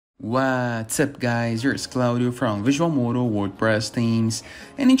What's up guys, here's Claudio from Visualmodo WordPress themes,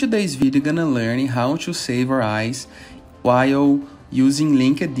 and in today's video gonna learn how to save our eyes while using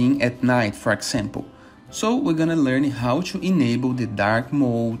LinkedIn at night, for example. So we're gonna learn how to enable the dark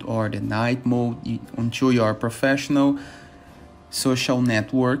mode or the night mode onto your professional social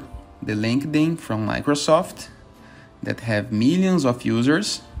network, the LinkedIn from Microsoft that have millions of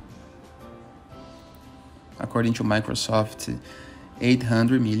users. According to Microsoft,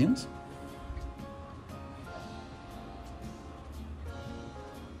 800 millions.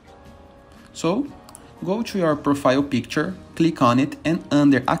 So go to your profile picture, click on it, and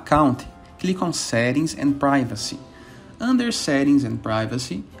under account, click on settings and privacy. Under settings and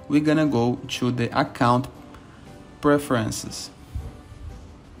privacy, we're gonna go to the account preferences.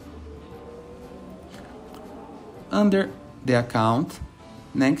 Under the account,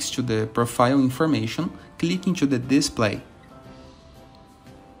 next to the profile information, click into the display.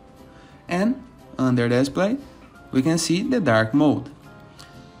 And under display, we can see the dark mode.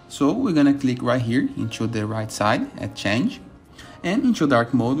 So we're gonna click right here into the right side at change. And into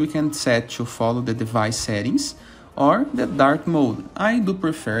dark mode, we can set to follow the device settings or the dark mode. I do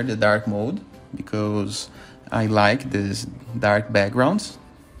prefer the dark mode because I like this dark backgrounds.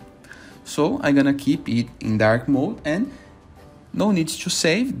 So I'm gonna keep it in dark mode and no need to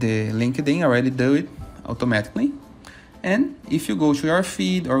save. The LinkedIn already do it automatically. And if you go to your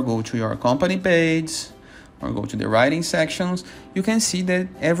feed or go to your company page or go to the writing sections, you can see that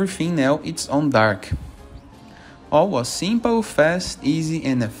everything now it's on dark. All was simple, fast, easy,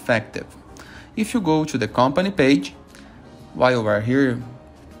 and effective. If you go to the company page, while we're here,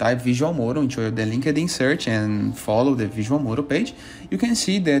 type Visualmodo into the LinkedIn search and follow the Visualmodo page, you can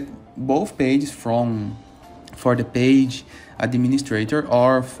see that both pages for the page administrator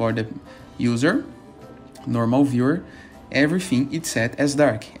or for the user, normal viewer, everything is set as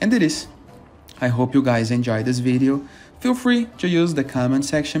dark, and it is. I hope you guys enjoyed this video. Feel free to use the comment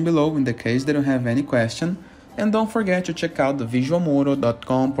section below in the case that you have any question, and don't forget to check out the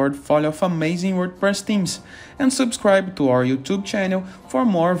visualmodo.com portfolio of amazing WordPress themes and subscribe to our YouTube channel for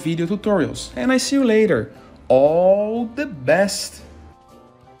more video tutorials. And I see you later. All the best!